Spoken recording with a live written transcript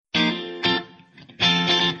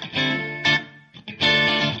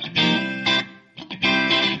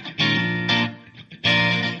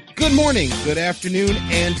Good morning, good afternoon,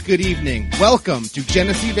 and good evening. Welcome to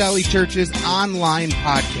Genesee Valley Church's online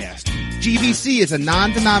podcast. GVC is a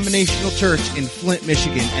non-denominational church in Flint,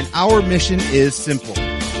 Michigan, and our mission is simple: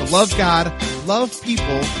 to love God, love people,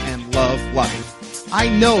 and love life. I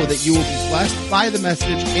know that you will be blessed by the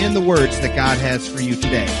message and the words that God has for you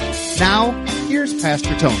today. Now, here's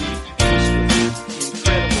Pastor Tony.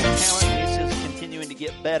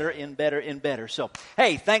 Better and better and better. So,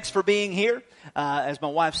 hey, thanks for being here. As my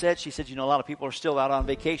wife said, she said, a lot of people are still out on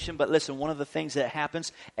vacation. But listen, one of the things that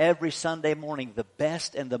happens every Sunday morning, the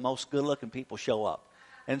best and the most good-looking people show up.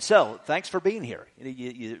 And so, thanks for being here.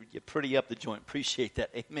 You're pretty up the joint. Appreciate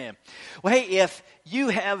that. Amen. Well, hey, if you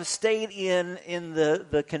have stayed in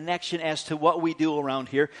the connection as to what we do around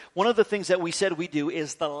here, one of the things that we said we do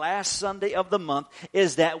is the last Sunday of the month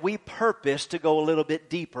is that we purpose to go a little bit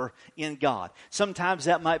deeper in God. Sometimes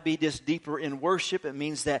that might be just deeper in worship. It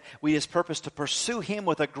means that we just purpose to pursue Him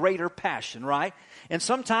with a greater passion, right? And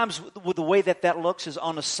sometimes with the way that looks is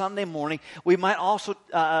on a Sunday morning, we might also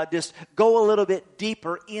just go a little bit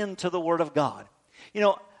deeper into the Word of God.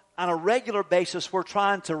 On a regular basis, we're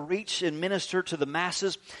trying to reach and minister to the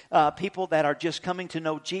masses, people that are just coming to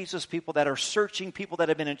know Jesus, people that are searching, people that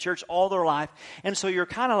have been in church all their life. And so you're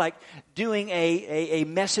kind of like doing a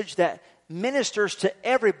message that ministers to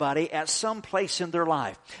everybody at some place in their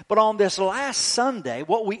life. But on this last Sunday,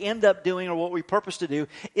 what we end up doing, or what we purpose to do,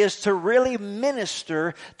 is to really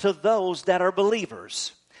minister to those that are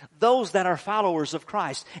believers, those that are followers of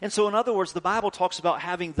Christ. And so in other words, the Bible talks about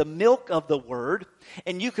having the milk of the Word,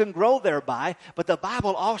 and you can grow thereby, but the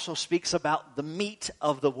Bible also speaks about the meat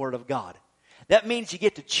of the Word of God. That means you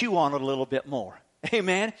get to chew on it a little bit more.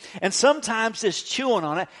 Amen. And sometimes this chewing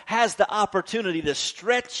on it has the opportunity to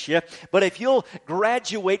stretch you. But if you'll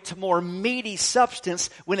graduate to more meaty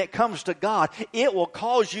substance when it comes to God, it will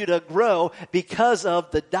cause you to grow because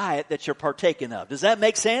of the diet that you're partaking of. Does that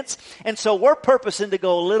make sense? And so we're purposing to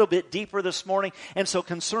go a little bit deeper this morning. And so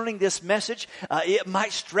concerning this message, it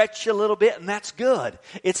might stretch you a little bit, and that's good.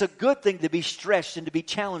 It's a good thing to be stretched and to be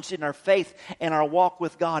challenged in our faith and our walk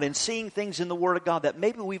with God and seeing things in the Word of God that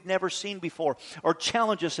maybe we've never seen before, or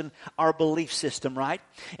challenge us in our belief system, right?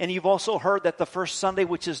 And you've also heard that the first Sunday,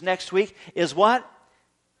 which is next week, is what?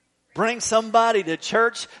 Bring somebody to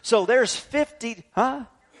church. So there's 50,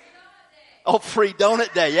 Oh, free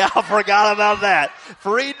donut day. Yeah, I forgot about that.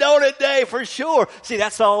 Free donut day for sure. See,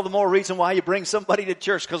 that's all the more reason why you bring somebody to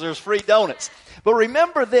church, because there's free donuts. But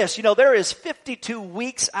remember this, there is 52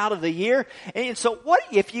 weeks out of the year. And so what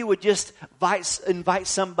if you would just invite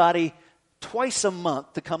somebody twice a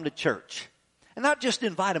month to come to church? And not just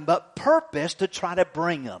invite them, but purpose to try to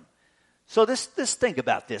bring them. So this think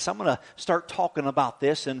about this. I'm going to start talking about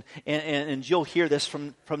this, and you'll hear this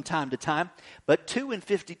from time to time. But 2 and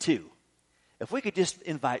 52. If we could just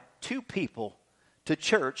invite 2 people to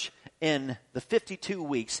church in the 52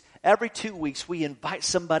 weeks, every 2 weeks we invite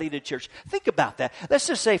somebody to church. Think about that. Let's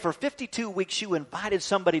just say for 52 weeks you invited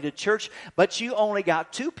somebody to church, but you only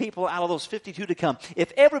got 2 people out of those 52 to come.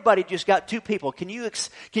 If everybody just got 2 people, can you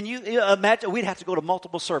imagine? We'd have to go to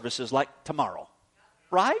multiple services like tomorrow,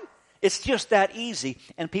 right? It's just that easy,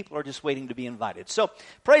 and people are just waiting to be invited. So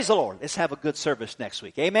praise the Lord. Let's have a good service next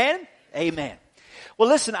week. Amen? Amen. Well,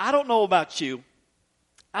 listen, I don't know about you.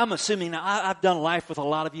 I'm assuming I've done life with a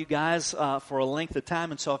lot of you guys for a length of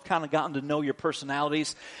time, and so I've kind of gotten to know your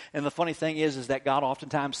personalities. And the funny thing is that God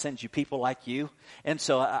oftentimes sends you people like you, and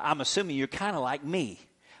so I'm assuming you're kind of like me.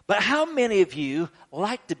 But how many of you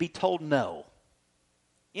like to be told no?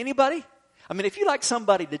 Anybody? I mean, if you like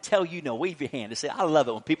somebody to tell you no, wave your hand and say, I love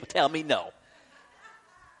it when people tell me no.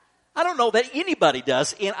 I don't know that anybody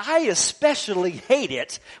does, and I especially hate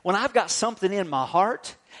it when I've got something in my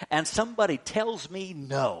heart and somebody tells me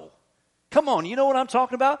no. Come on, you know what I'm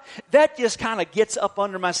talking about? That just kind of gets up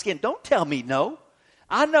under my skin. Don't tell me no.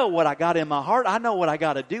 I know what I got in my heart. I know what I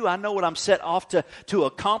got to do. I know what I'm set off to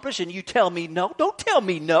accomplish, and you tell me no. Don't tell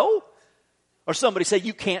me no. Or somebody say,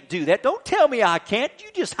 you can't do that. Don't tell me I can't. You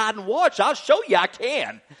just hide and watch. I'll show you I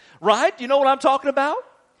can. Right? You know what I'm talking about?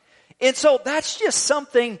 And so that's just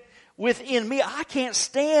something within me. I can't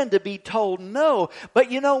stand to be told no.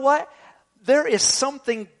 But you know what? There is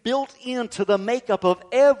something built into the makeup of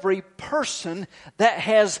every person that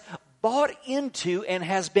has bought into and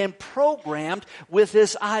has been programmed with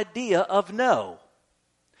this idea of no.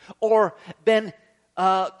 Or been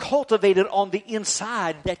cultivated on the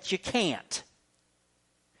inside that you can't.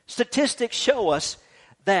 Statistics show us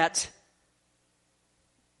that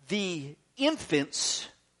the infants,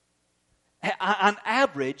 on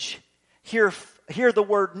average, hear the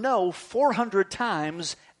word no 400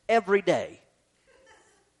 times every day.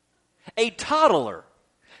 A toddler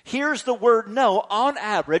hears the word no on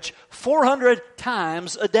average 400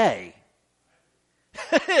 times a day.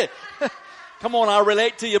 Come on, I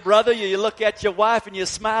relate to you, brother. You look at your wife and you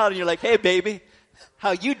smile and you're like, hey, baby,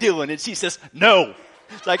 how you doing? And she says, no.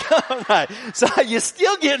 It's like, all right. So you're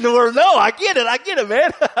still getting the word no. I get it,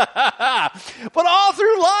 man. But all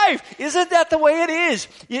through life, isn't that the way it is?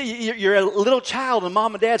 You're a little child and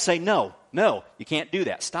mom and dad say, no, you can't do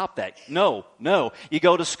that. Stop that. No. You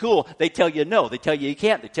go to school, they tell you no. They tell you you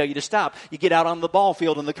can't. They tell you to stop. You get out on the ball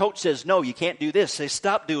field and the coach says, no, you can't do this. Say,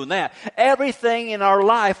 stop doing that. Everything in our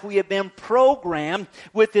life, we have been programmed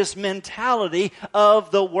with this mentality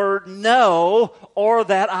of the word no, or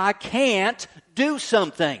that I can't do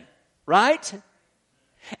something, right?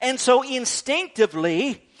 And so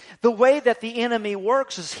instinctively, the way that the enemy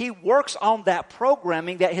works is he works on that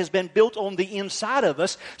programming that has been built on the inside of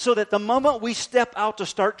us, so that the moment we step out to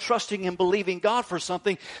start trusting and believing God for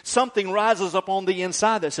something, something rises up on the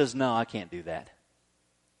inside that says, no, I can't do that.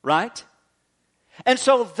 Right? And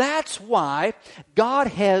so that's why God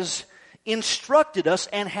has instructed us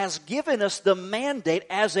and has given us the mandate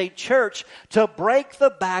as a church to break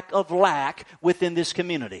the back of lack within this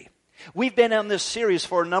community. We've been on this series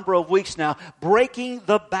for a number of weeks now, breaking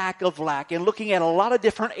the back of lack and looking at a lot of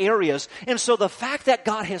different areas. And so the fact that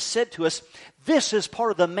God has said to us, this is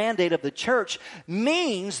part of the mandate of the church,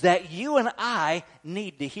 means that you and I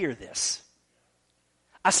need to hear this.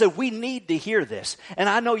 I said, we need to hear this. And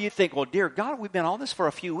I know you think, well, dear God, we've been on this for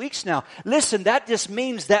a few weeks now. Listen, that just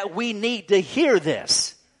means that we need to hear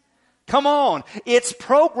this. Come on. It's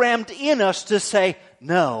programmed in us to say,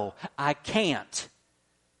 no, I can't.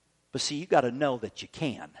 But see, you got to know that you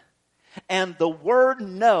can. And the word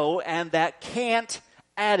no and that can't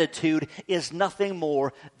attitude is nothing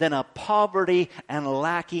more than a poverty and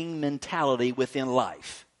lacking mentality within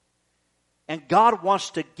life. And God wants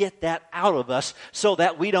to get that out of us so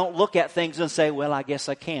that we don't look at things and say, well, I guess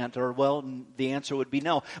I can't, or well, the answer would be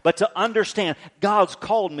no. But to understand, God's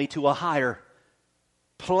called me to a higher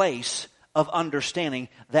place of understanding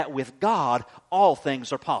that with God, all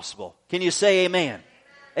things are possible. Can you say amen?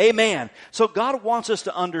 Amen. So God wants us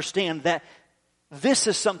to understand that this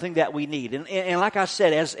is something that we need. And like I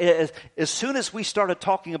said, as soon as we started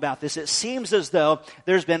talking about this, it seems as though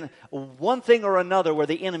there's been one thing or another where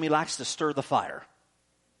the enemy likes to stir the fire.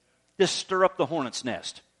 Just stir up the hornet's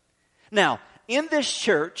nest. Now, in this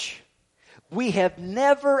church, we have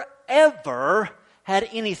never, ever had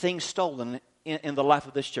anything stolen in the life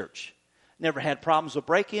of this church. Never had problems with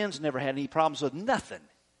break-ins, never had any problems with nothing.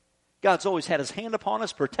 God's always had His hand upon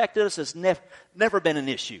us, protected us. It's never been an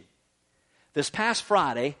issue. This past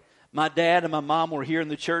Friday, my dad and my mom were here in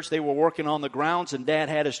the church. They were working on the grounds, and Dad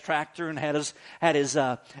had his tractor and had his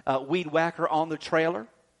weed whacker on the trailer.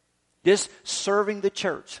 Just serving the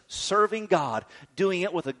church, serving God, doing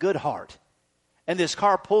it with a good heart. And this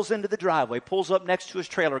car pulls into the driveway, pulls up next to his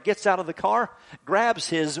trailer, gets out of the car, grabs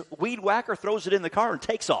his weed whacker, throws it in the car, and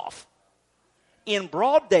takes off. In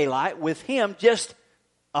broad daylight with him just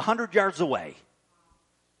 100 yards away.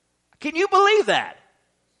 Can you believe that?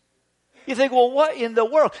 You think, well, what in the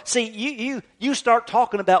world? See, you start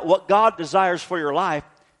talking about what God desires for your life,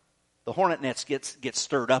 the hornet nest gets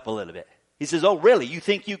stirred up a little bit. He says, oh, really? You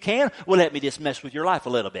think you can? Well, let me just mess with your life a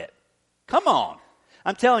little bit. Come on.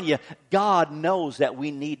 I'm telling you, God knows that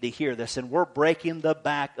we need to hear this, and we're breaking the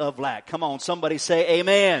back of lack. Come on, somebody say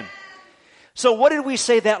amen. So what did we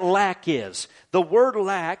say that lack is? The word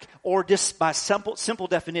lack, or just by simple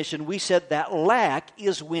definition, we said that lack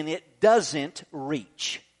is when it doesn't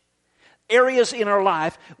reach. Areas in our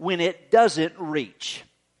life when it doesn't reach.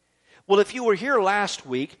 Well, if you were here last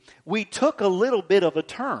week, we took a little bit of a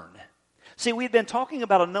turn. See, we've been talking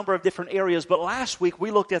about a number of different areas, but last week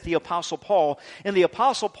we looked at the Apostle Paul, and the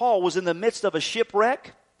Apostle Paul was in the midst of a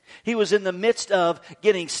shipwreck. He was in the midst of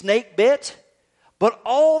getting snake bit, but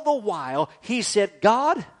all the while he said,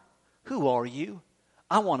 God, who are you?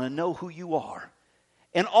 I want to know who you are.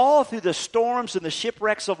 And all through the storms and the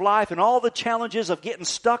shipwrecks of life and all the challenges of getting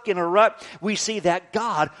stuck in a rut, we see that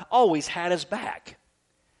God always had his back.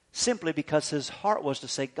 Simply because his heart was to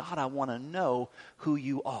say, God, I want to know who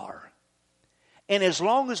you are. And as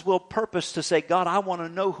long as we'll purpose to say, God, I want to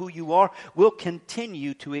know who you are, we'll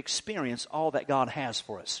continue to experience all that God has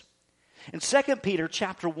for us. In 2 Peter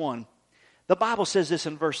chapter 1, the Bible says this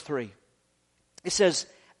in verse 3. It says,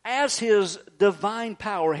 as his divine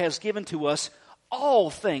power has given to us all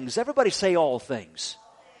things. Everybody say all things.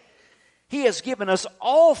 He has given us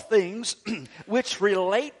all things which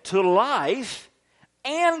relate to life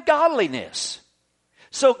and godliness.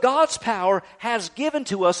 So God's power has given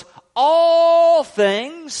to us all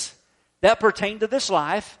things that pertain to this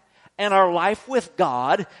life and our life with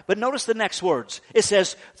God. But notice the next words. It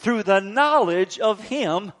says, through the knowledge of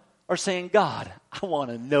Him, or saying, God, I want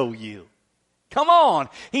to know you. Come on.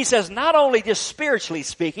 He says, not only just spiritually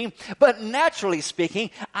speaking, but naturally speaking,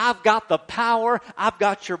 I've got the power, I've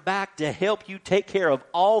got your back to help you take care of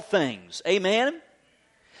all things. Amen?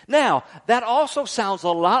 Now, that also sounds a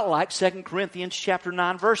lot like 2 Corinthians chapter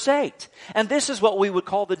 9, verse 8. And this is what we would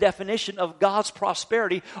call the definition of God's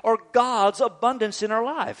prosperity or God's abundance in our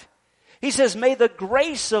life. He says, may the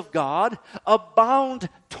grace of God abound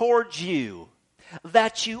towards you,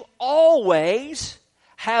 that you always,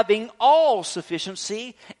 having all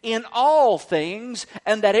sufficiency in all things,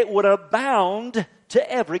 and that it would abound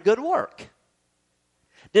to every good work.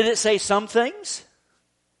 Did it say some things?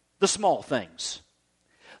 The small things.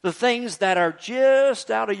 The things that are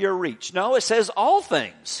just out of your reach. No, it says all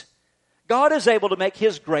things. God is able to make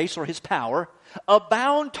His grace or His power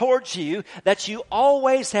abound towards you, that you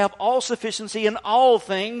always have all sufficiency in all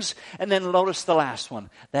things. And then notice the last one,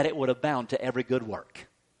 that it would abound to every good work.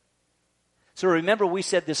 So remember, we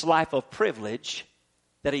said this life of privilege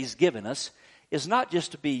that He's given us is not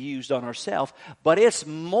just to be used on ourselves, but it's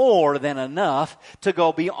more than enough to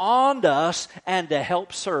go beyond us and to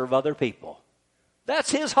help serve other people.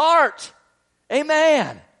 That's His heart.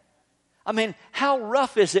 Amen. I mean, how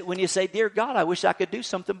rough is it when you say, dear God, I wish I could do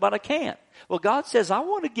something, but I can't. Well, God says, I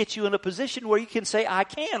want to get you in a position where you can say, I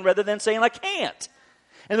can, rather than saying, I can't.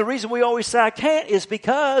 And the reason we always say I can't is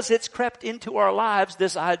because it's crept into our lives,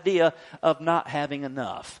 this idea of not having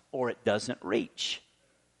enough, or it doesn't reach.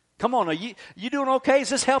 Come on, are you doing okay? Is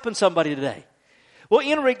this helping somebody today? Well,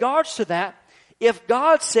 in regards to that, if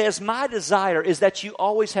God says, my desire is that you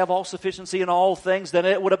always have all sufficiency in all things, then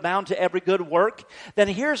it would abound to every good work, then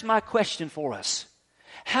here's my question for us.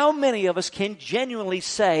 How many of us can genuinely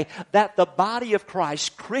say that the body of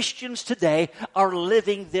Christ, Christians today, are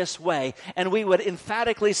living this way? And we would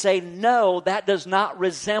emphatically say, no, that does not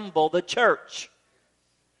resemble the church.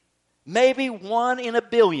 Maybe 1 in a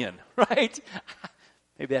billion, right?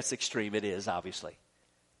 Maybe that's extreme. It is, obviously.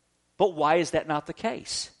 But why is that not the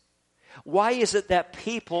case? Why is it that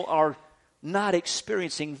people are not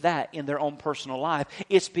experiencing that in their own personal life?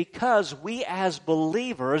 It's because we as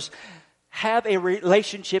believers have a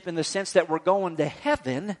relationship in the sense that we're going to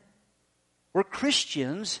heaven. We're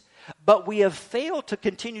Christians, but we have failed to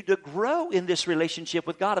continue to grow in this relationship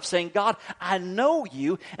with God of saying, God, I know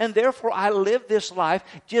you, and therefore I live this life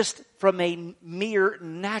just from a mere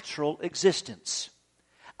natural existence.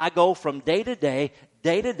 I go from day to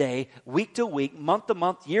day, week to week, month to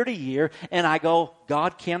month, year to year, and I go,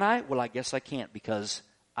 God, can I? Well, I guess I can't because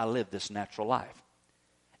I live this natural life.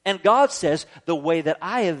 And God says, the way that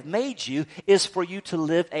I have made you is for you to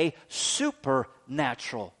live a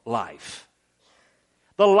supernatural life.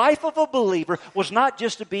 The life of a believer was not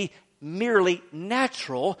just to be merely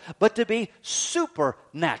natural, but to be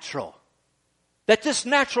supernatural. That this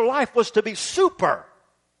natural life was to be super.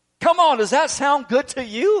 Come on, does that sound good to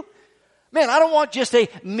you? Man, I don't want just a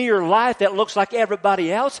mere life that looks like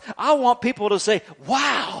everybody else. I want people to say,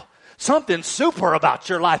 wow, something super about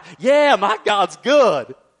your life. Yeah, my God's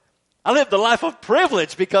good. I live the life of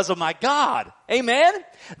privilege because of my God. Amen?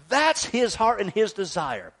 That's His heart and His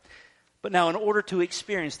desire. But now in order to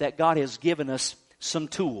experience that, God has given us some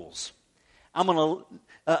tools. I'm going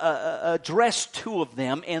to address 2 of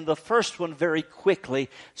them, and the first one very quickly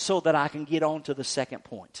so that I can get on to the second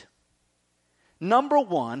point. Number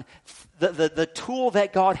 1, the tool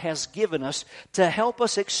that God has given us to help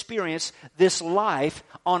us experience this life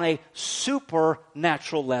on a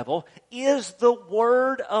supernatural level is the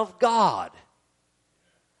Word of God.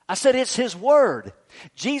 I said it's His Word.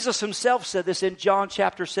 Jesus Himself said this in John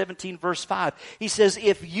chapter 17, verse 5. He says,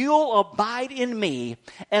 if you'll abide in me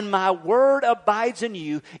and my Word abides in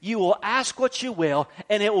you, you will ask what you will,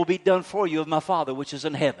 and it will be done for you of my Father which is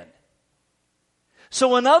in heaven.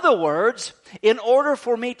 So in other words, in order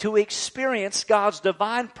for me to experience God's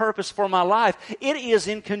divine purpose for my life, it is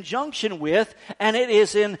in conjunction with and it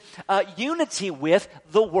is in unity with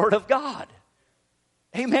the Word of God.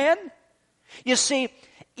 Amen? You see,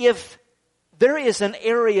 if there is an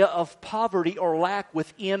area of poverty or lack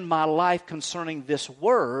within my life concerning this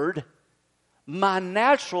Word, my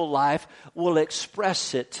natural life will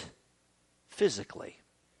express it physically.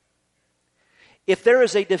 If there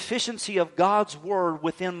is a deficiency of God's Word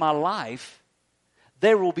within my life,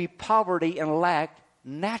 there will be poverty and lack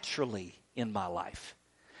naturally in my life.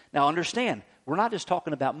 Now understand, we're not just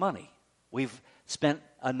talking about money. We've spent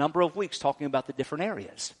a number of weeks talking about the different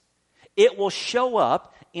areas. It will show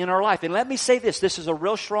up in our life. And let me say this is a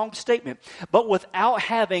real strong statement, but without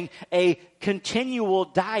having a continual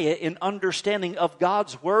diet and understanding of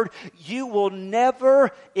God's Word, you will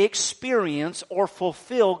never experience or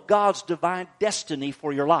fulfill God's divine destiny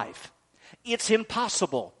for your life. It's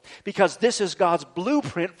impossible, because this is God's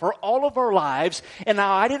blueprint for all of our lives. And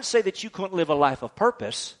now, I didn't say that you couldn't live a life of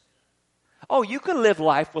purpose. Oh, you can live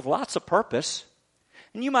life with lots of purpose,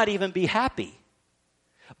 and you might even be happy.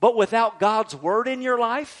 But without God's Word in your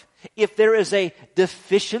life, if there is a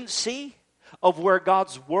deficiency of where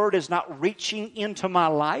God's Word is not reaching into my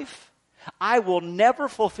life, I will never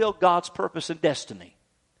fulfill God's purpose and destiny.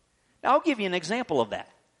 Now, I'll give you an example of that.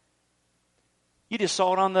 You just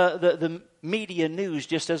saw it on the media news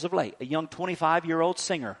just as of late. A young 25-year-old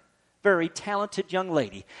singer, very talented young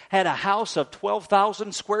lady, had a house of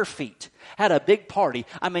 12,000 square feet, had a big party.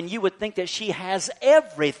 I mean, you would think that she has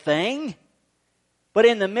everything. But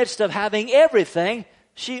in the midst of having everything,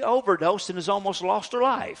 she overdosed and has almost lost her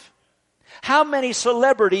life. How many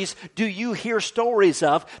celebrities do you hear stories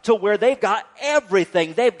of to where they've got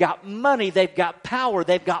everything? They've got money, they've got power,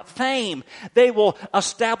 they've got fame. They will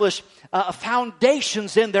establish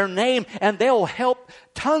foundations in their name, and they'll help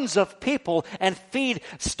tons of people and feed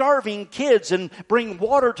starving kids and bring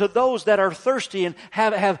water to those that are thirsty and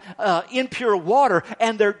have impure water.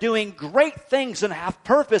 And they're doing great things and have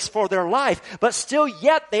purpose for their life, but still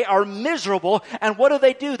yet they are miserable. And what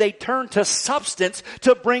do? They turn to substance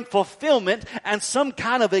to bring fulfillment and some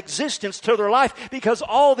kind of existence to their life, because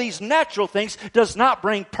all these natural things does not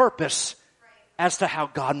bring purpose as to how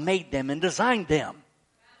God made them and designed them.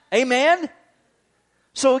 Amen?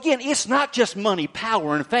 So again, it's not just money,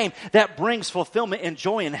 power, and fame that brings fulfillment and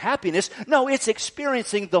joy and happiness. No, it's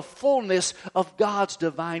experiencing the fullness of God's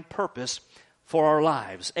divine purpose for our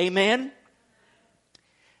lives. Amen?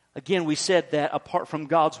 Again, we said that apart from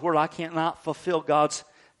God's Word, I cannot fulfill God's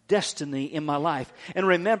destiny in my life. And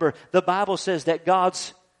remember, the Bible says that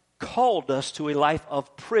God's called us to a life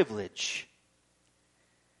of privilege.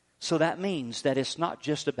 So that means that it's not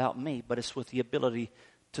just about me, but it's with the ability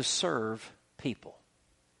to serve people.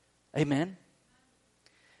 Amen?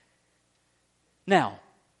 Now,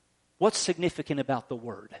 what's significant about the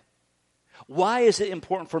Word? Why is it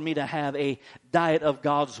important for me to have a diet of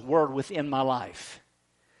God's Word within my life?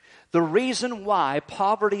 The reason why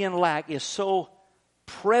poverty and lack is so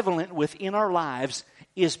prevalent within our lives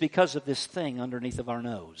is because of this thing underneath of our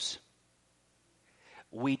nose.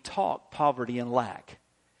 We talk poverty and lack.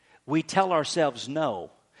 We tell ourselves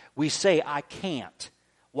no. We say, I can't.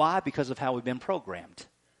 Why? Because of how we've been programmed.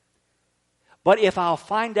 But if I'll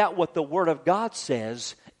find out what the Word of God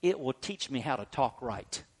says, it will teach me how to talk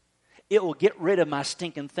right. It will get rid of my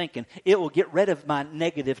stinking thinking. It will get rid of my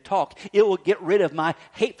negative talk. It will get rid of my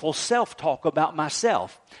hateful self-talk about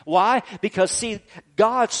myself. Why? Because, see,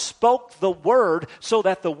 God spoke the Word so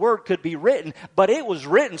that the Word could be written, but it was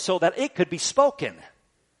written so that it could be spoken.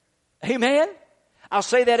 Amen? I'll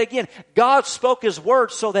say that again. God spoke His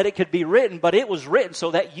Word so that it could be written, but it was written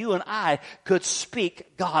so that you and I could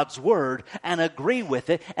speak God's Word and agree with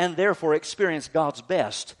it, and therefore experience God's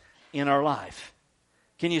best in our life.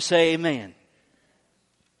 Can you say amen?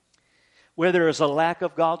 Where there is a lack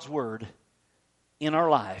of God's Word in our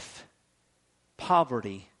life,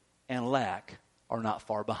 poverty and lack are not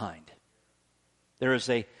far behind. There is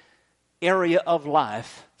an area of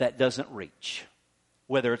life that doesn't reach.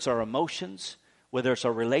 Whether it's our emotions, whether it's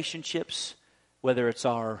our relationships, whether it's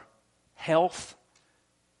our health,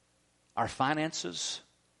 our finances,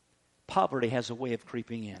 poverty has a way of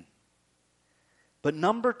creeping in. But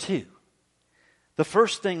number two, the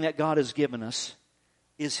first thing that God has given us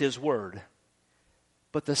is His Word.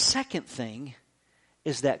 But the second thing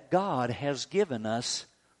is that God has given us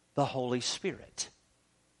the Holy Spirit.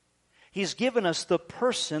 He's given us the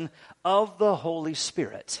person of the Holy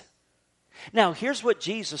Spirit. Now, here's what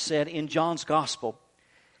Jesus said in John's Gospel.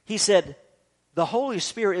 He said, the Holy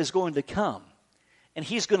Spirit is going to come, and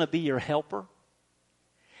He's going to be your helper.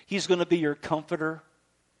 He's going to be your comforter.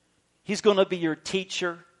 He's going to be your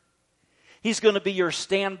teacher. He's going to be your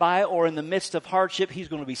standby, or in the midst of hardship, He's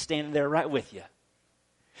going to be standing there right with you.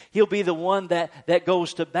 He'll be the one that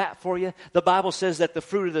goes to bat for you. The Bible says that the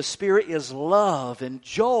fruit of the Spirit is love and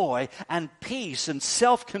joy and peace and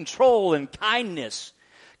self-control and kindness.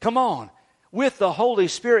 Come on. With the Holy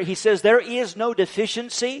Spirit, He says there is no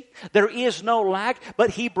deficiency, there is no lack, but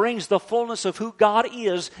He brings the fullness of who God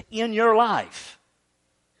is in your life.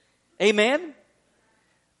 Amen?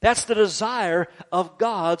 That's the desire of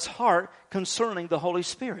God's heart concerning the Holy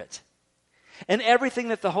Spirit. And everything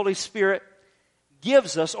that the Holy Spirit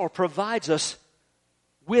gives us or provides us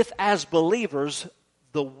with as believers,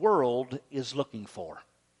 the world is looking for.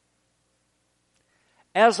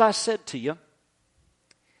 As I said to you,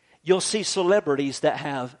 you'll see celebrities that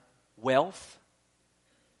have wealth,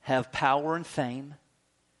 have power and fame,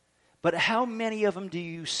 but how many of them do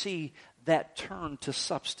you see that turn to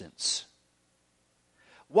substance?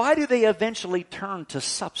 Why do they eventually turn to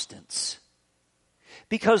substance?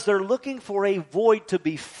 Because they're looking for a void to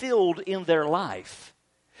be filled in their life.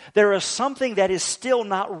 There is something that is still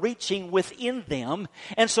not reaching within them,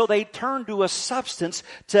 and so they turn to a substance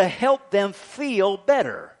to help them feel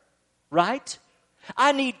better. Right?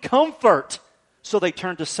 I need comfort, so they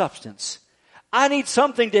turn to substance. I need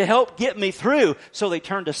something to help get me through, so they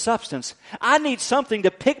turn to substance. I need something to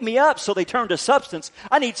pick me up, so they turn to substance.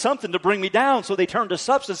 I need something to bring me down, so they turn to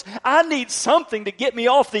substance. I need something to get me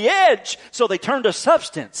off the edge, so they turn to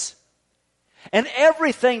substance. And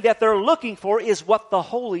everything that they're looking for is what the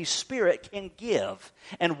Holy Spirit can give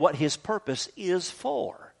and what His purpose is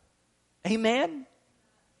for. Amen?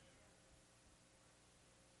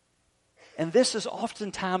 And this is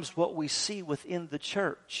oftentimes what we see within the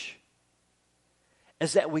church,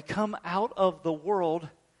 is that we come out of the world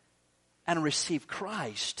and receive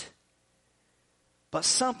Christ, but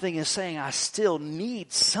something is saying, I still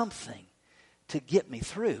need something to get me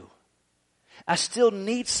through. I still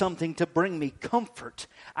need something to bring me comfort.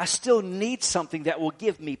 I still need something that will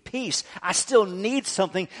give me peace. I still need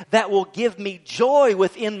something that will give me joy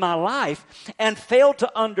within my life, and fail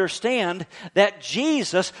to understand that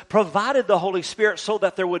Jesus provided the Holy Spirit so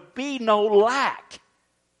that there would be no lack.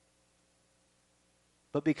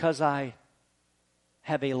 But because I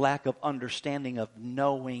have a lack of understanding of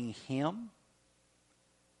knowing Him,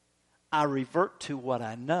 I revert to what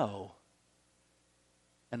I know.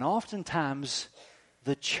 And oftentimes,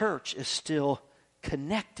 the church is still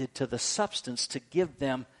connected to the substance to give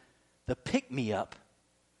them the pick-me-up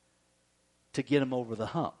to get them over the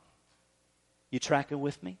hump. You tracking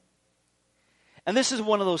with me? And this is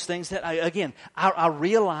one of those things that, I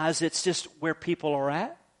realize it's just where people are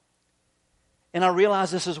at. And I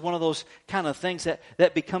realize this is one of those kind of things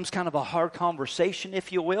that becomes kind of a hard conversation,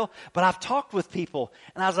 if you will. But I've talked with people,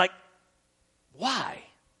 and I was like, why?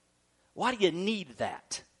 Why do you need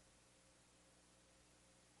that?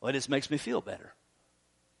 Well, it just makes me feel better.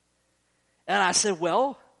 And I said,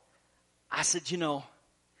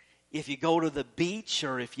 if you go to the beach,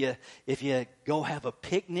 or if you go have a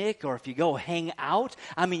picnic, or if you go hang out,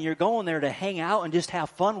 you're going there to hang out and just have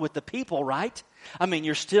fun with the people, right?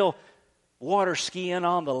 You're still water skiing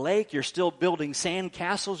on the lake. You're still building sand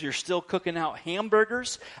castles. You're still cooking out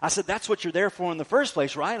hamburgers. I said, that's what you're there for in the first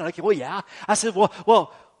place, right? And well, yeah. I said,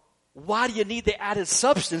 well, why do you need the added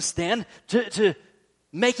substance then to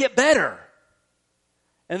make it better?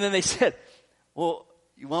 And then they said, well,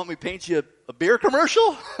 you want me to paint you a beer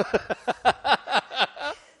commercial?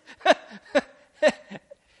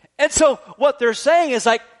 And so what they're saying is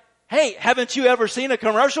like, hey, haven't you ever seen a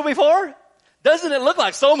commercial before? Doesn't it look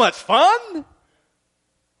like so much fun?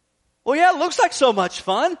 Well, yeah, it looks like so much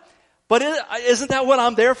fun. But isn't that what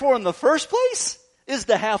I'm there for in the first place? Is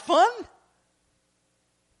to have fun?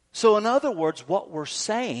 So in other words, what we're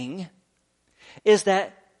saying is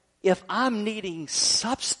that if I'm needing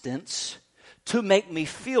substance to make me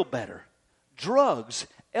feel better, drugs,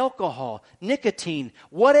 alcohol, nicotine,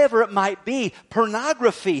 whatever it might be,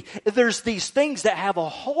 pornography, there's these things that have a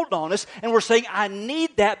hold on us, and we're saying, I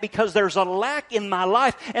need that because there's a lack in my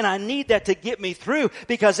life, and I need that to get me through,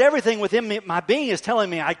 because everything within me, my being is telling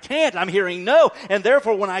me I can't, I'm hearing no, and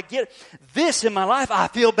therefore when I get this in my life, I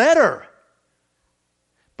feel better.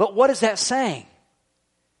 But what is that saying?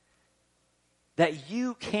 That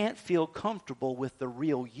you can't feel comfortable with the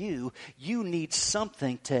real you. You need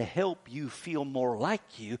something to help you feel more like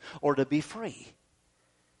you, or to be free.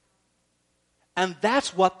 And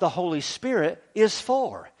that's what the Holy Spirit is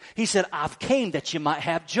for. He said, I've came that you might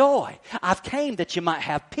have joy. I've came that you might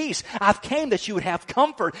have peace. I've came that you would have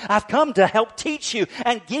comfort. I've come to help teach you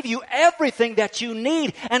and give you everything that you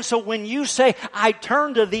need. And so when you say, I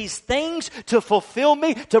turn to these things to fulfill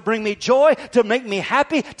me, to bring me joy, to make me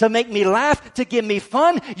happy, to make me laugh, to give me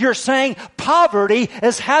fun, you're saying poverty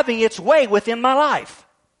is having its way within my life.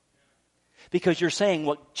 Because you're saying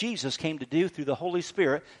what Jesus came to do through the Holy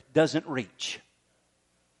Spirit doesn't reach.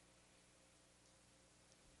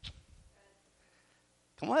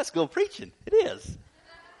 Come on, let's go preaching. It is.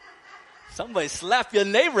 Somebody slap your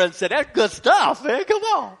neighbor and say, that's good stuff, man. Come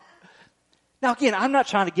on. Now again, I'm not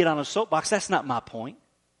trying to get on a soapbox. That's not my point.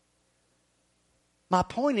 My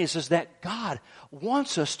point is that God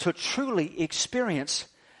wants us to truly experience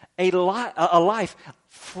a life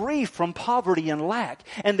free from poverty and lack.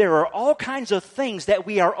 And there are all kinds of things that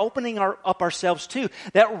we are opening up ourselves to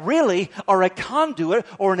that really are a conduit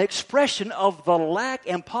or an expression of the lack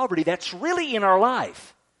and poverty that's really in our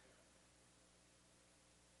life.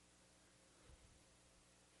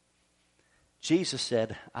 Jesus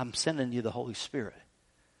said, I'm sending you the Holy Spirit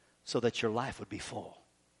so that your life would be full.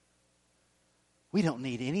 We don't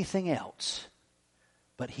need anything else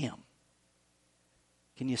but Him.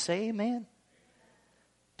 Can you say amen?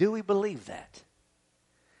 Do we believe that?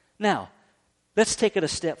 Now, let's take it a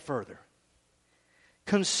step further.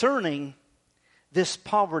 Concerning this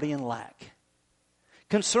poverty and lack,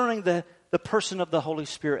 concerning the person of the Holy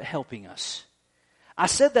Spirit helping us, I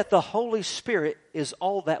said that the Holy Spirit is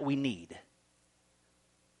all that we need.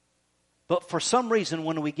 But for some reason,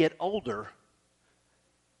 when we get older,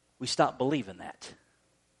 we stop believing that.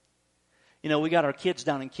 You know, we got our kids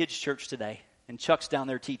down in kids' church today, and Chuck's down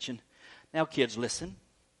there teaching. Now, kids, listen.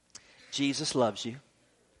 Jesus loves you.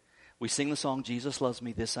 We sing the song, Jesus loves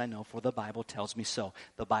me, this I know, for the Bible tells me so.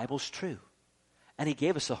 The Bible's true. And He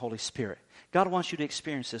gave us the Holy Spirit. God wants you to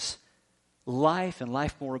experience this life and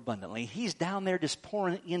life more abundantly. He's down there just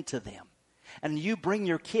pouring into them. And you bring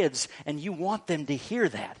your kids and you want them to hear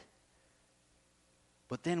that.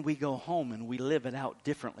 But then we go home and we live it out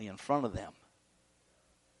differently in front of them.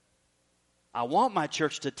 I want my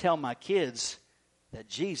church to tell my kids that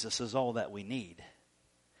Jesus is all that we need.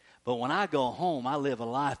 But when I go home, I live a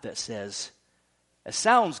life that says, it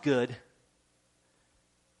sounds good,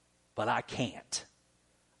 but I can't.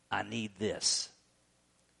 I need this.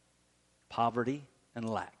 Poverty and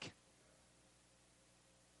lack.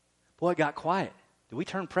 Boy, it got quiet. Did we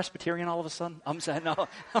turn Presbyterian all of a sudden? I'm saying, no.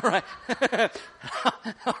 All right.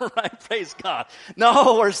 All right, praise God.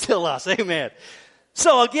 No, we're still us. Amen.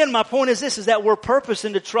 So again, my point is this, is that we're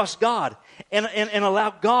purposing to trust God and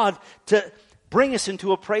allow God to bring us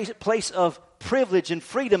into a place of privilege and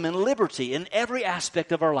freedom and liberty in every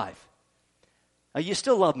aspect of our life. Now, you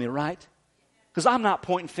still love me, right? Because I'm not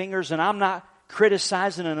pointing fingers and I'm not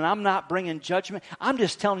criticizing and I'm not bringing judgment. I'm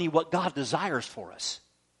just telling you what God desires for us.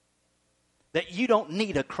 That you don't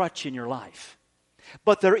need a crutch in your life.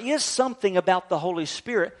 But there is something about the Holy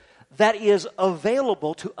Spirit that is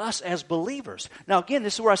available to us as believers. Now again,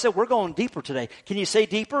 this is where I said we're going deeper today. Can you say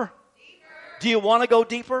deeper? Deeper. Do you want to go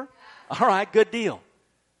deeper? All right, good deal.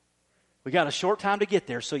 We got a short time to get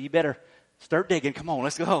there, so you better start digging. Come on,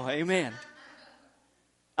 let's go. Amen.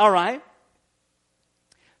 All right.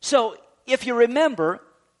 So, if you remember,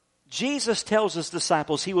 Jesus tells His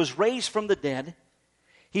disciples He was raised from the dead.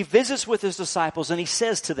 He visits with His disciples and He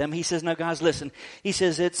says to them, He says, now guys, listen. He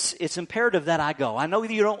says, it's imperative that I go. I know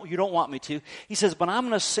you don't want me to. He says, but I'm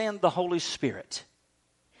going to send the Holy Spirit.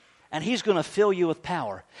 And He's going to fill you with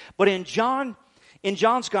power. But in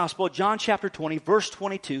John's Gospel, John chapter 20, verse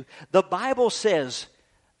 22, the Bible says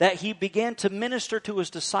that He began to minister to His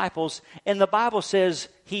disciples, and the Bible says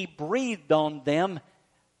He breathed on them,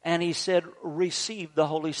 and He said, receive the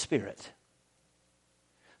Holy Spirit.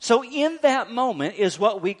 So in that moment is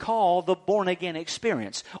what we call the born-again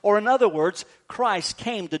experience. Or in other words, Christ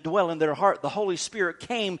came to dwell in their heart. The Holy Spirit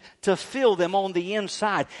came to fill them on the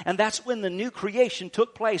inside. And that's when the new creation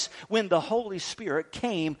took place, when the Holy Spirit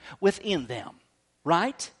came within them.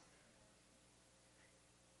 Right?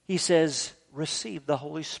 He says, receive the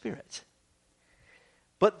Holy Spirit.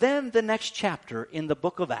 But then the next chapter in the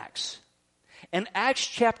book of Acts, in Acts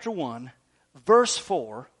chapter 1, verse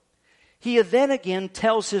 4, He then again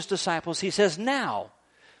tells His disciples, He says, now,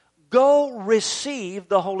 go receive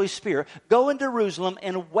the Holy Spirit. Go in Jerusalem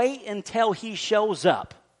and wait until He shows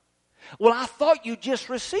up. Well, I thought you just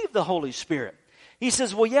received the Holy Spirit. He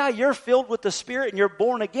says, well, yeah, you're filled with the Spirit and you're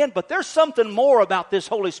born again, but there's something more about this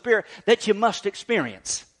Holy Spirit that you must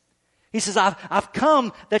experience. He says, I've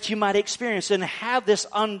come that you might experience and have this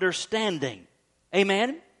understanding.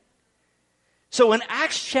 Amen? So in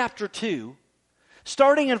Acts chapter 2,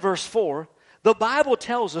 starting in verse 4, the Bible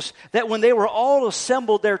tells us that when they were all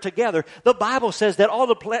assembled there together, the Bible says that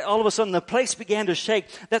all of a sudden the place began to shake,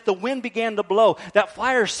 that the wind began to blow, that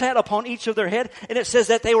fire sat upon each of their head, and it says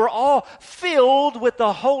that they were all filled with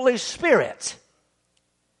the Holy Spirit.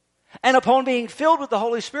 And upon being filled with the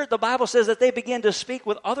Holy Spirit, the Bible says that they began to speak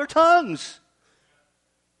with other tongues.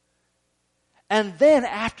 And then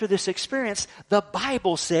after this experience, the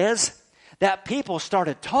Bible says that people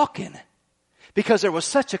started talking because there was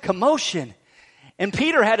such a commotion. And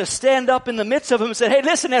Peter had to stand up in the midst of them and say, hey,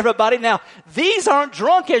 listen, everybody, now, these aren't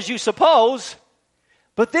drunk as you suppose,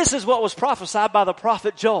 but this is what was prophesied by the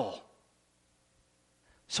prophet Joel.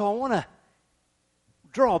 So I want to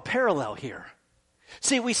draw a parallel here.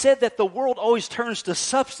 See, we said that the world always turns to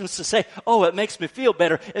substance to say, oh, it makes me feel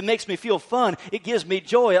better. It makes me feel fun. It gives me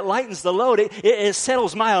joy. It lightens the load. It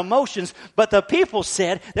settles my emotions. But the people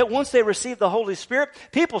said that once they received the Holy Spirit,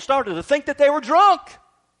 people started to think that they were drunk.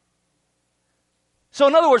 So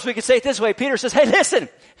in other words, we could say it this way. Peter says, hey, listen,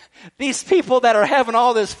 these people that are having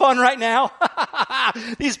all this fun right now,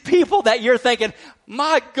 these people that you're thinking,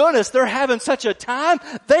 my goodness, they're having such a time,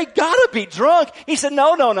 they gotta be drunk. He said,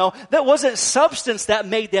 no. That wasn't substance that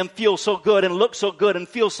made them feel so good and look so good and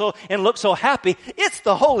feel so and look so happy. It's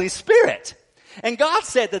the Holy Spirit. And God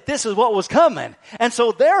said that this is what was coming. And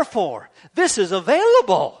so therefore, this is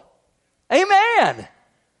available. Amen.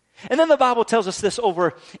 And then the Bible tells us this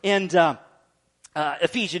over in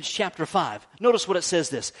Ephesians chapter 5. Notice what it says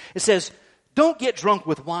this. It says, don't get drunk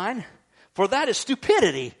with wine, for that is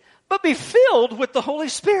stupidity, but be filled with the Holy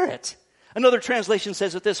Spirit. Another translation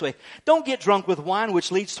says it this way. Don't get drunk with wine,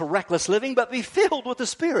 which leads to reckless living, but be filled with the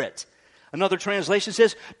Spirit. Another translation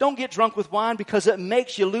says, don't get drunk with wine because it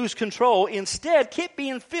makes you lose control. Instead, keep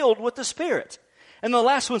being filled with the Spirit. And the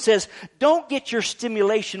last one says, don't get your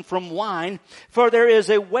stimulation from wine, for there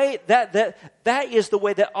is a way that is the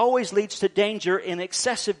way that always leads to danger in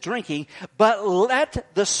excessive drinking, but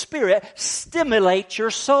let the Spirit stimulate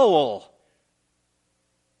your soul.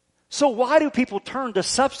 So why do people turn to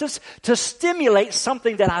substance? To stimulate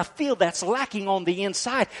something that I feel that's lacking on the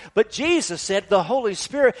inside. But Jesus said the Holy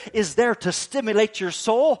Spirit is there to stimulate your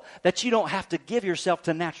soul, that you don't have to give yourself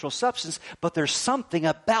to natural substance, but there's something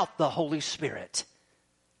about the Holy Spirit.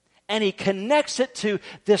 And he connects it to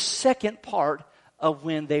this second part of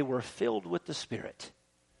when they were filled with the Spirit.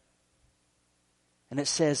 And it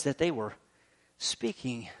says that they were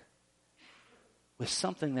speaking with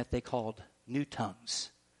something that they called new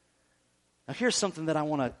tongues. Now here's something that I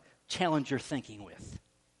want to challenge your thinking with.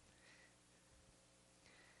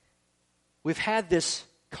 We've had this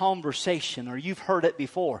conversation, or you've heard it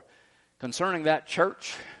before, concerning that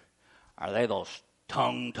church. Are they those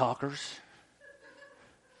tongue talkers?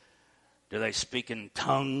 Do they speak in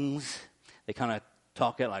tongues? They kind of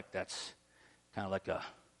talk it like that's kind of like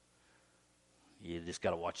you just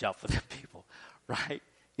got to watch out for them people, right?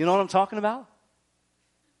 You know what I'm talking about?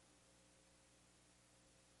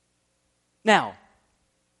 Now,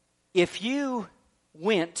 if you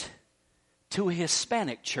went to a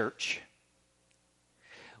Hispanic church,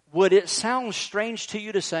 would it sound strange to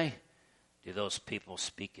you to say, do those people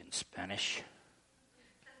speak in Spanish?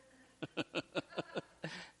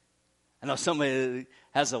 I know somebody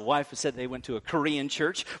has a wife who said they went to a Korean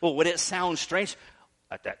church. Well, would it sound strange?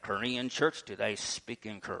 At that Korean church, do they speak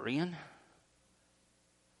in Korean?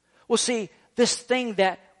 Well, see, this thing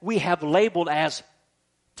that we have labeled as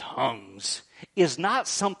tongues is not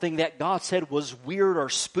something that God said was weird or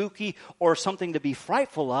spooky or something to be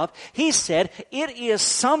frightful of. He said it is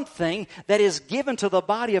something that is given to the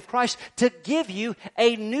body of Christ to give you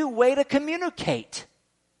a new way to communicate.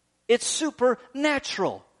 It's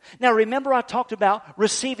supernatural. Now remember I talked about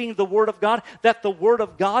receiving the Word of God, that the Word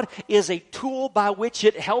of God is a tool by which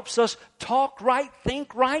it helps us talk right,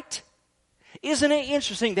 think right. Isn't it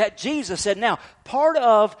interesting that Jesus said, now, part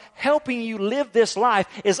of helping you live this life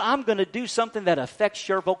is I'm going to do something that affects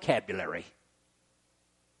your vocabulary.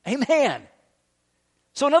 Amen.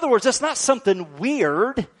 So in other words, it's not something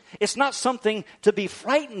weird. It's not something to be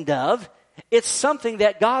frightened of. It's something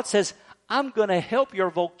that God says, I'm going to help your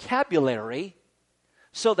vocabulary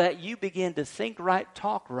so that you begin to think right,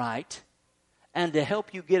 talk right, and to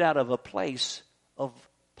help you get out of a place of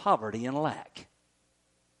poverty and lack.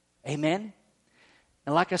 Amen?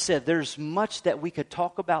 And like I said, there's much that we could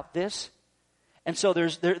talk about this. And so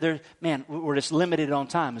man, we're just limited on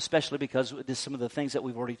time, especially because of some of the things that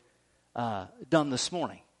we've already done this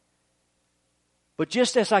morning. But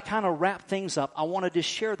just as I kind of wrap things up, I wanted to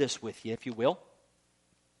share this with you, if you will.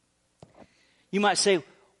 You might say,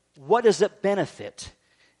 what does it benefit?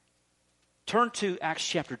 Turn to Acts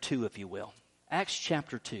chapter 2, if you will. Acts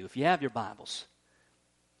chapter 2, if you have your Bibles.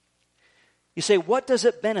 You say, what does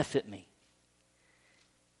it benefit me?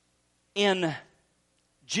 In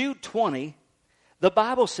Jude 20, the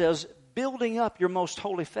Bible says, building up your most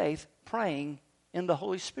holy faith, praying in the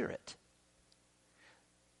Holy Spirit.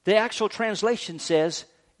 The actual translation says,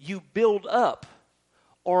 you build up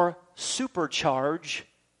or supercharge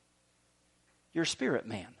your spirit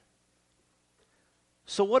man.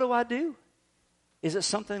 So what do? Is it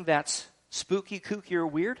something that's spooky, kooky, or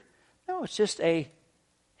weird? No, it's just a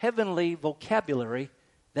heavenly vocabulary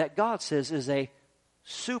that God says is a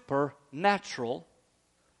supernatural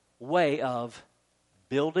way of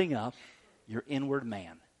building up your inward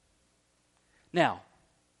man. Now,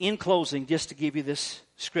 in closing, just to give you this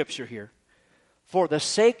scripture here, for the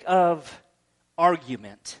sake of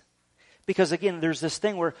argument. Because again, there's this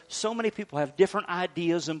thing where so many people have different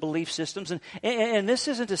ideas and belief systems. And this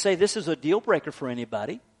isn't to say this is a deal breaker for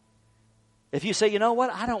anybody. If you say, you know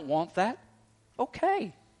what, I don't want that,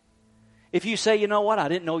 okay. If you say, you know what, I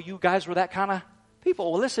didn't know you guys were that kind of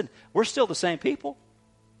people. Well, listen, we're still the same people,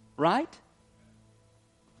 right?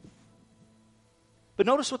 But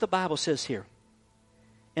notice what the Bible says here.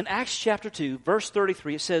 In Acts chapter 2, verse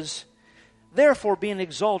 33, it says, therefore, being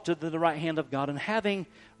exalted to the right hand of God, and having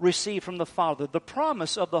received from the Father the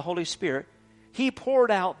promise of the Holy Spirit, He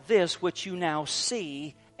poured out this which you now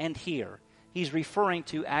see and hear. He's referring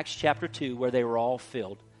to Acts chapter 2, where they were all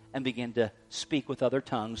filled and began to speak with other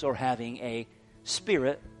tongues, or having a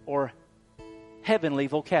spirit or heavenly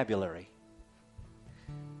vocabulary.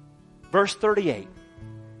 Verse 38,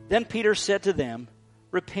 then Peter said to them,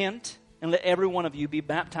 repent, and let every one of you be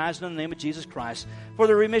baptized in the name of Jesus Christ for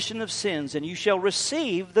the remission of sins, and you shall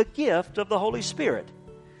receive the gift of the Holy Spirit.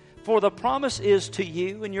 For the promise is to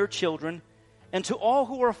you and your children, and to all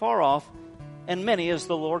who are far off, and many as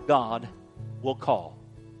the Lord God will call.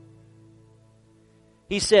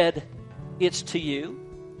 He said, it's to you,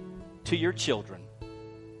 to your children,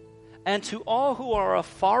 and to all who are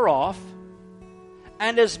afar off,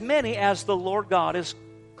 and as many as the Lord God is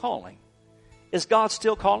calling. Is God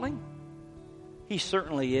still calling? He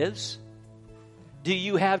certainly is. Do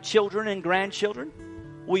you have children and grandchildren?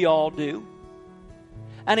 We all do.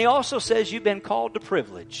 And He also says you've been called to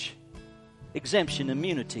privilege, exemption,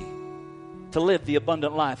 immunity, to live the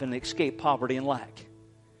abundant life and escape poverty and lack.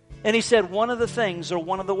 And He said one of the things, or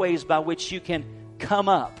one of the ways by which you can come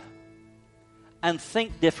up and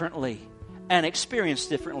think differently and experience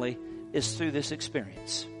differently is through this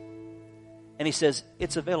experience. And He says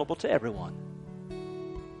it's available to everyone.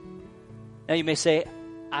 Now you may say,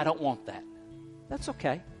 I don't want that. That's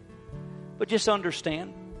okay. But just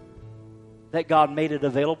understand that God made it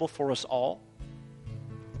available for us all.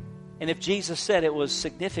 And if Jesus said it was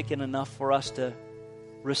significant enough for us to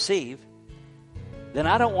receive, then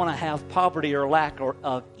I don't want to have poverty or lack or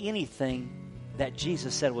of anything that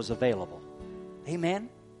Jesus said was available. Amen?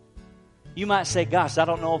 You might say, gosh, I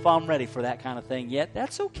don't know if I'm ready for that kind of thing yet.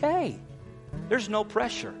 That's okay. There's no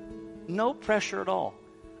pressure. No pressure at all.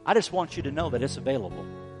 I just want you to know that it's available.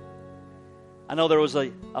 I know there was a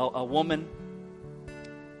woman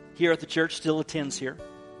here at the church, still attends here.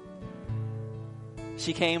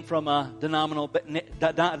 She came from a denominational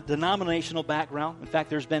background. In fact,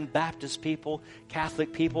 there's been Baptist people,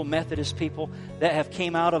 Catholic people, Methodist people that have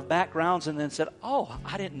came out of backgrounds and then said, oh,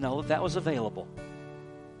 I didn't know that was available.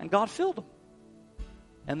 And God filled them.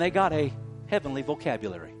 And they got a heavenly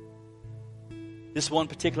vocabulary. This one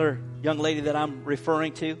particular young lady that I'm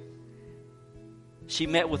referring to, she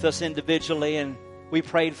met with us individually and we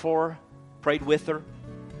prayed for her, prayed with her.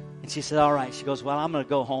 And she said, all right. She goes, well, I'm going to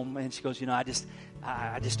go home. And she goes, you know, I just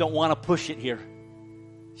don't want to push it here.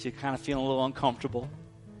 She's kind of feeling a little uncomfortable.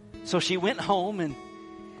 So she went home and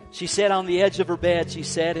she sat on the edge of her bed, she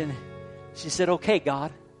said, okay,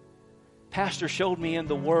 God, Pastor showed me in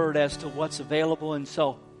the Word as to what's available, and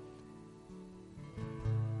so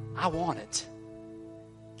I want it.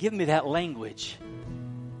 Give me that language.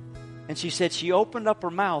 And she said she opened up her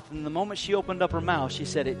mouth, and the moment she opened up her mouth, she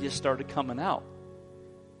said it just started coming out.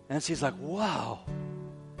 And she's like, wow,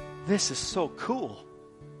 this is so cool.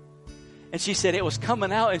 And she said it was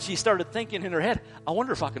coming out, and she started thinking in her head, I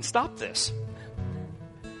wonder if I can stop this.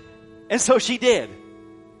 And so she did.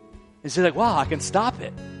 And she's like, wow, I can stop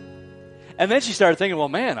it. And then she started thinking, well,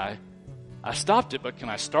 man, I stopped it, but can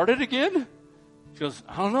I start it again? She goes,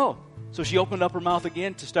 I don't know. So she opened up her mouth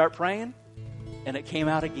again to start praying, and it came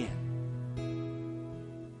out again.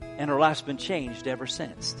 And her life's been changed ever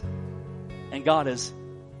since. And God has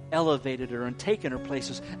elevated her and taken her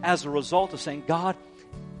places as a result of saying, God,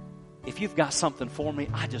 if you've got something for me,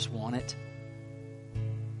 I just want it.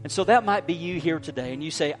 And so that might be you here today, and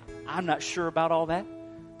you say, I'm not sure about all that.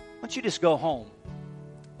 Why don't you just go home?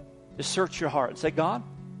 Just search your heart and say, God,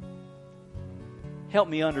 help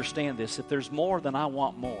me understand this. If there's more, then I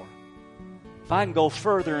want more. If I can go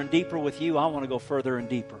further and deeper with you, I want to go further and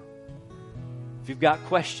deeper. If you've got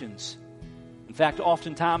questions, in fact,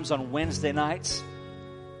 oftentimes on Wednesday nights,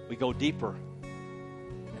 we go deeper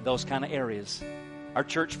in those kind of areas. Our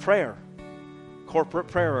church prayer, corporate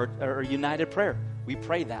prayer, or united prayer, we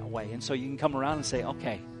pray that way. And so you can come around and say,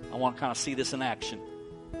 okay, I want to kind of see this in action.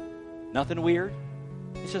 Nothing weird.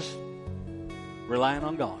 It's just relying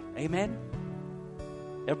on God. Amen?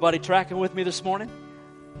 Everybody tracking with me this morning?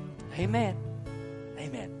 Amen.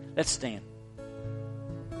 Amen. Let's stand.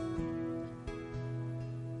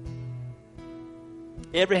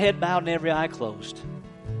 Every head bowed and every eye closed.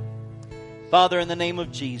 Father, in the name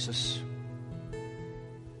of Jesus,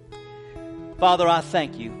 Father, I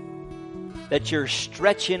thank you that you're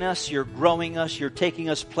stretching us, you're growing us, you're taking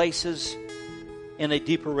us places in a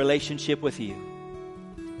deeper relationship with you.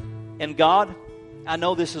 And God, I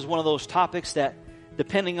know this is one of those topics that,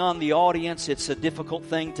 depending on the audience, it's a difficult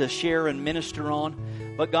thing to share and minister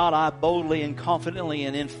on. But God, I boldly and confidently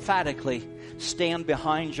and emphatically stand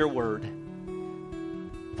behind your word.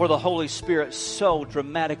 For the Holy Spirit so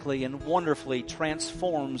dramatically and wonderfully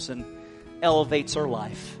transforms and elevates our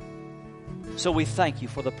life. So we thank you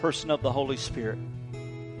for the person of the Holy Spirit.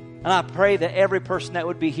 And I pray that every person that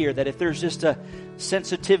would be here, that if there's just a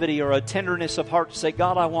sensitivity or a tenderness of heart to say,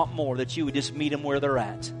 God, I want more, that you would just meet them where they're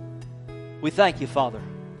at. We thank you, Father,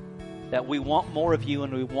 that we want more of you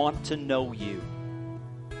and we want to know you.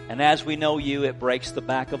 And as we know you, it breaks the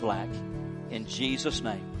back of lack. In Jesus'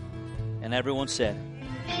 name. And everyone said,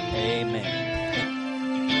 amen.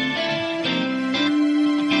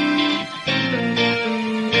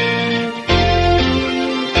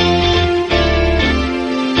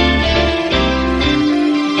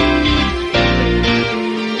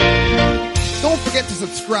 Don't forget to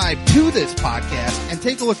subscribe to this podcast and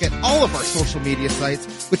take a look at all of our social media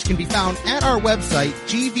sites, which can be found at our website,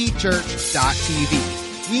 gvchurch.tv.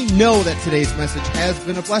 We know that today's message has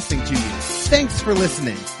been a blessing to you. Thanks for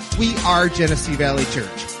listening. We are Genesee Valley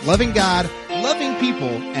Church, loving God, loving people,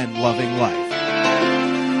 and loving life.